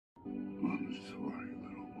sorry,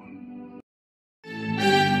 little one.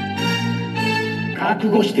 覚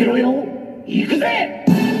悟してろよ。行くぜ。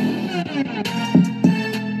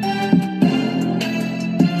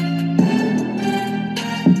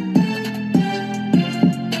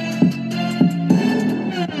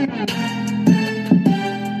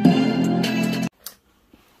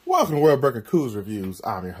Welcome to World Breaker Cool's Reviews.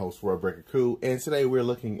 I'm your host, World Breaker Cool, and today we're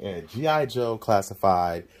looking at G.I. Joe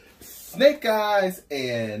Classified, Snake Eyes,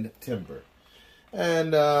 and Timber.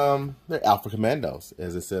 And they're Alpha Commandos,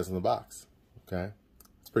 as it says in the box. Okay,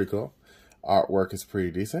 it's pretty cool. Artwork is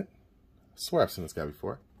pretty decent. I swear I've seen this guy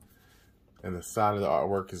before. And the side of the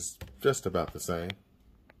artwork is just about the same.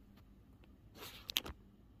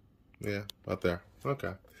 Yeah, about there.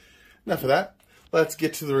 Okay. Enough of that. Let's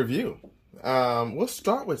get to the review. We'll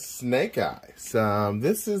start with Snake Eyes.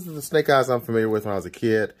 This is the Snake Eyes I'm familiar with when I was a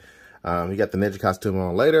kid. He got the ninja costume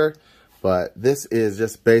on later, but this is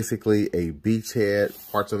just basically a beachhead,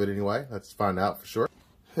 parts of it anyway. Let's find out for sure.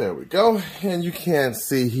 There we go. And you can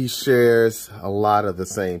see he shares a lot of the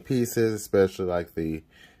same pieces, especially like the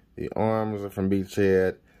arms are from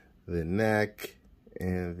beachhead, the neck,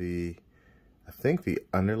 and I think the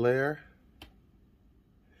underlayer.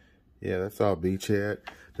 Yeah, that's all beachhead.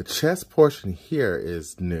 The chest portion here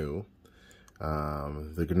is new.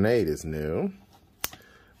 The grenade is new.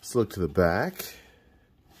 Let's look to the back.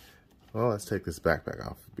 Well, let's take this backpack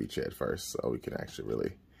off the beachhead first so we can actually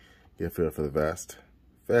really get a feel for the vest.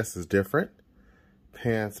 Vest is different.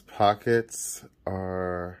 Pants pockets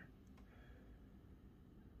are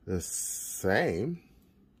the same.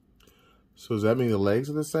 So does that mean the legs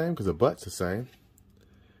are the same? Because the butt's the same.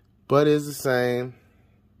 Butt is the same.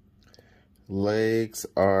 Legs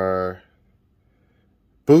are,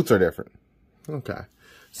 boots are different. Okay.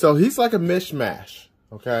 So he's like a mishmash.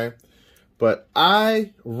 Okay. But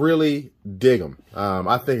I really dig him.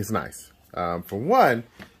 I think it's nice. For one,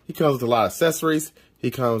 he comes with a lot of accessories.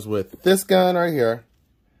 He comes with this gun right here.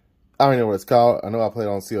 I don't even know what it's called. I know I played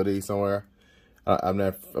on COD somewhere. I'm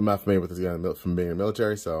not familiar with this gun from being in the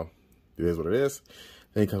military, so it is what it is.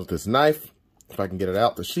 Then he comes with this knife. If I can get it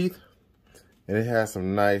out, the sheath. And it has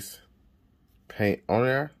some nice paint on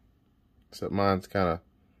there, except mine's kind of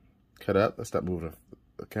cut up. Let's stop moving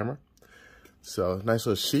the camera. So nice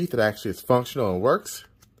little sheath that actually is functional and works.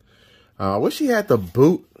 I wish he had the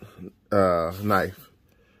boot knife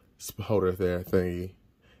holder there thingy,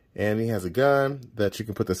 and he has a gun that you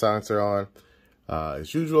can put the silencer on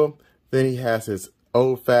as usual. Then he has his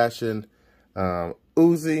old-fashioned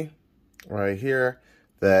Uzi right here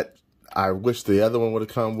that I wish the other one would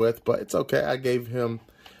have come with, but it's okay. I gave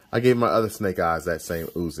my other Snake Eyes that same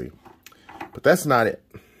Uzi. But that's not it.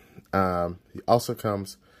 He also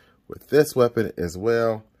comes with this weapon as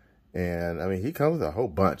well. And, I mean, he comes with a whole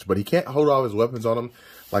bunch. But he can't hold all his weapons on him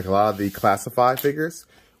like a lot of the classified figures,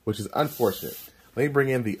 which is unfortunate. Let me bring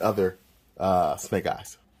in the other Snake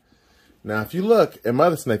Eyes. Now, if you look at my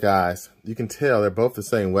other Snake Eyes, you can tell they're both the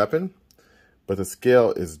same weapon. But the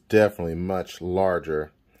scale is definitely much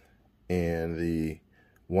larger in the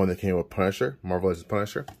one that came with Punisher, Marvel vs.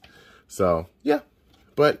 Punisher. So, yeah.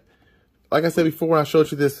 But, like I said before, when I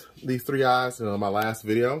showed you these three eyes in my last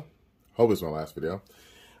video, hope it's my last video,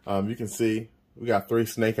 you can see we got 3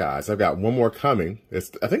 Snake Eyes. I've got one more coming.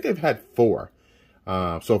 I think they've had 4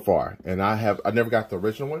 so far. And I never got the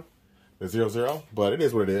original one, the 00, but it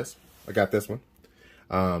is what it is. I got this one.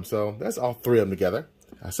 So, that's all 3 of them together.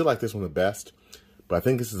 I still like this one the best, but I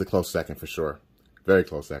think this is a close second for sure. Very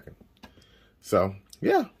close second. So,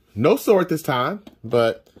 yeah. No sword this time,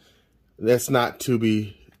 but that's not to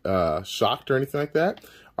be shocked or anything like that.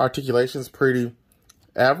 Articulation is pretty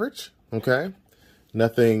average, okay?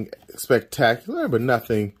 Nothing spectacular, but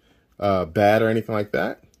nothing bad or anything like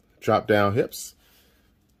that. Drop down hips.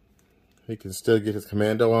 He can still get his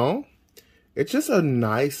commando on. It's just a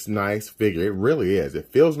nice figure. It really is. It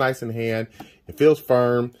feels nice in hand. It feels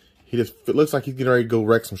firm. It looks like he's getting ready to go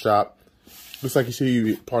wreck some shop. Looks like he should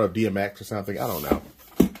be part of DMX or something. I don't know.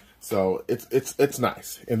 So it's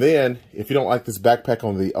nice. And then if you don't like this backpack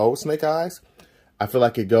on the old Snake Eyes, I feel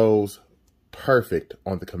like it goes perfect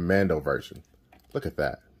on the Commando version. Look at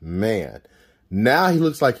that, man. Now he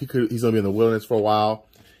looks like he's gonna be in the wilderness for a while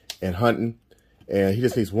and hunting, and he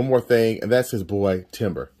just needs one more thing, and that's his boy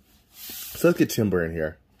Timber. So let's get Timber in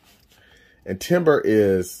here. And Timber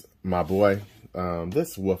is my boy.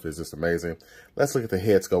 This wolf is just amazing. Let's look at the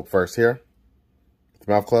head sculpt first here. With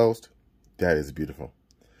the mouth closed. That is beautiful.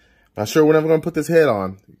 Not sure when I'm going to put this head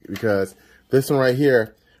on, because this one right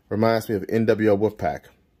here reminds me of NWO Wolfpack.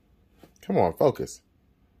 Come on, focus.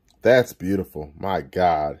 That's beautiful. My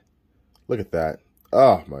God. Look at that.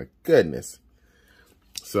 Oh, my goodness.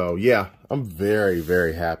 So yeah, I'm very,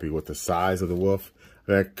 very happy with the size of the wolf.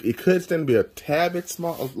 It could stand to be a tad bit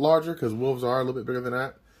larger because wolves are a little bit bigger than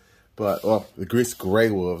that. But well, the grease gray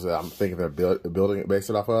wolves that I'm thinking they're building it based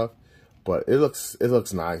it off of. But it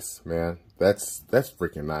looks nice, man. That's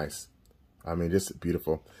freaking nice. I mean, just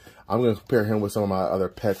beautiful. I'm gonna compare him with some of my other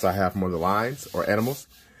pets I have from other lines or animals.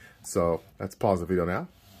 So let's pause the video now.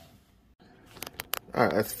 All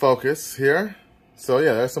right, let's focus here. So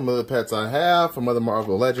yeah, there's some of the pets I have from other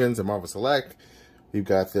Marvel Legends and Marvel Select. We've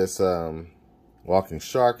got this walking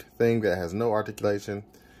shark thing that has no articulation.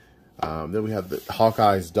 Then we have the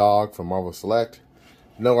Hawkeye's dog from Marvel Select.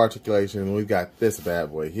 No articulation. We've got this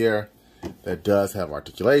bad boy here that does have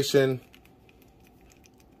articulation.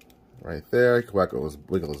 Right there. He can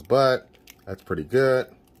wiggle his butt. That's pretty good.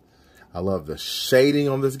 I love the shading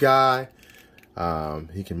on this guy.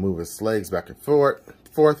 He can move his legs back and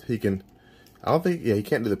forth. He can... I don't think... Yeah, he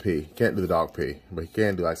can't do the pee. He can't do the dog pee. But he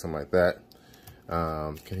can do like something like that.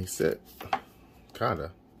 Can he sit?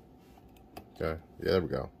 Kinda. Okay. Yeah, there we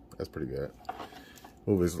go. That's pretty good.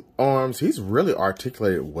 Move his arms. He's really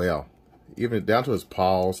articulated well. Even down to his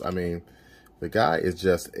paws. I mean, the guy is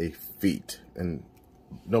just a feat. And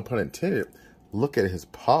no pun intended, look at his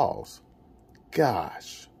paws.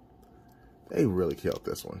 Gosh. They really killed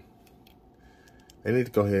this one. They need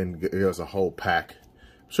to go ahead and give us a whole pack.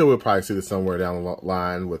 I'm sure we'll probably see this somewhere down the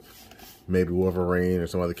line with maybe Wolverine or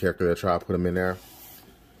some other character that try to put him in there.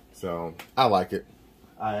 So, I like it.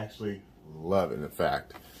 I actually love it, in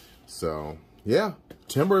fact. So, yeah.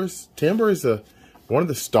 Timber is one of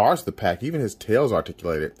the stars of the pack. Even his tail's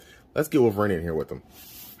articulated. Let's get Wolverine in here with him.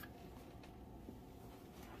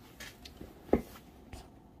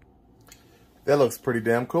 That looks pretty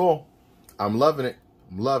damn cool. I'm loving it.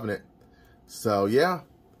 I'm loving it. So, yeah.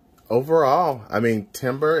 Overall, I mean,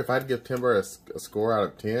 Timber, if I had to give Timber a score out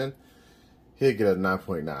of 10, he'd get a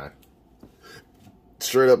 9.9.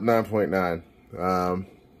 Straight up 9.9.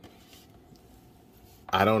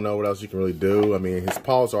 I don't know what else you can really do. I mean, his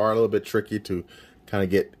paws are a little bit tricky to kind of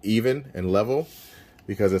get even and level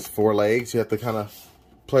because it's 4 legs you have to kind of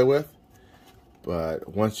play with.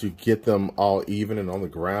 But once you get them all even and on the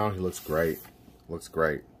ground, he looks great. Looks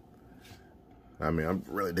great. I mean, I'm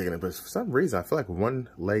really digging it, but for some reason, I feel like one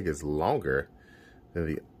leg is longer than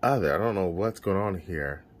the other. I don't know what's going on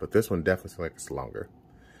here, but this one definitely feels like it's longer.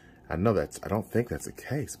 I don't think that's the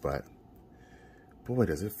case, but boy,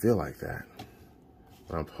 does it feel like that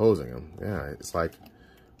when I'm posing him. Yeah, it's like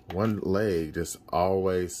one leg just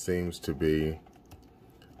always seems to be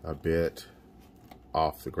a bit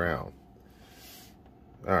off the ground.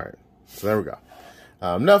 All right, so there we go.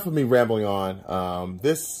 Enough of me rambling on.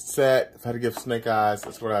 This set, if I had to give Snake Eyes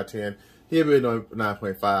a score out of 10, he'd be a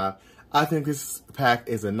 9.5. I think this pack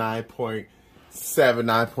is a 9.7,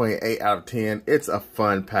 9.8 out of 10. It's a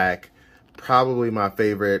fun pack. Probably my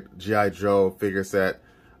favorite G.I. Joe figure set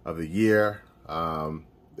of the year.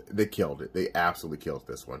 They killed it. They absolutely killed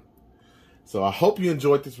this one. So I hope you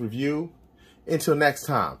enjoyed this review. Until next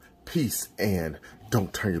time, peace and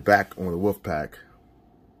don't turn your back on the Wolf Pack.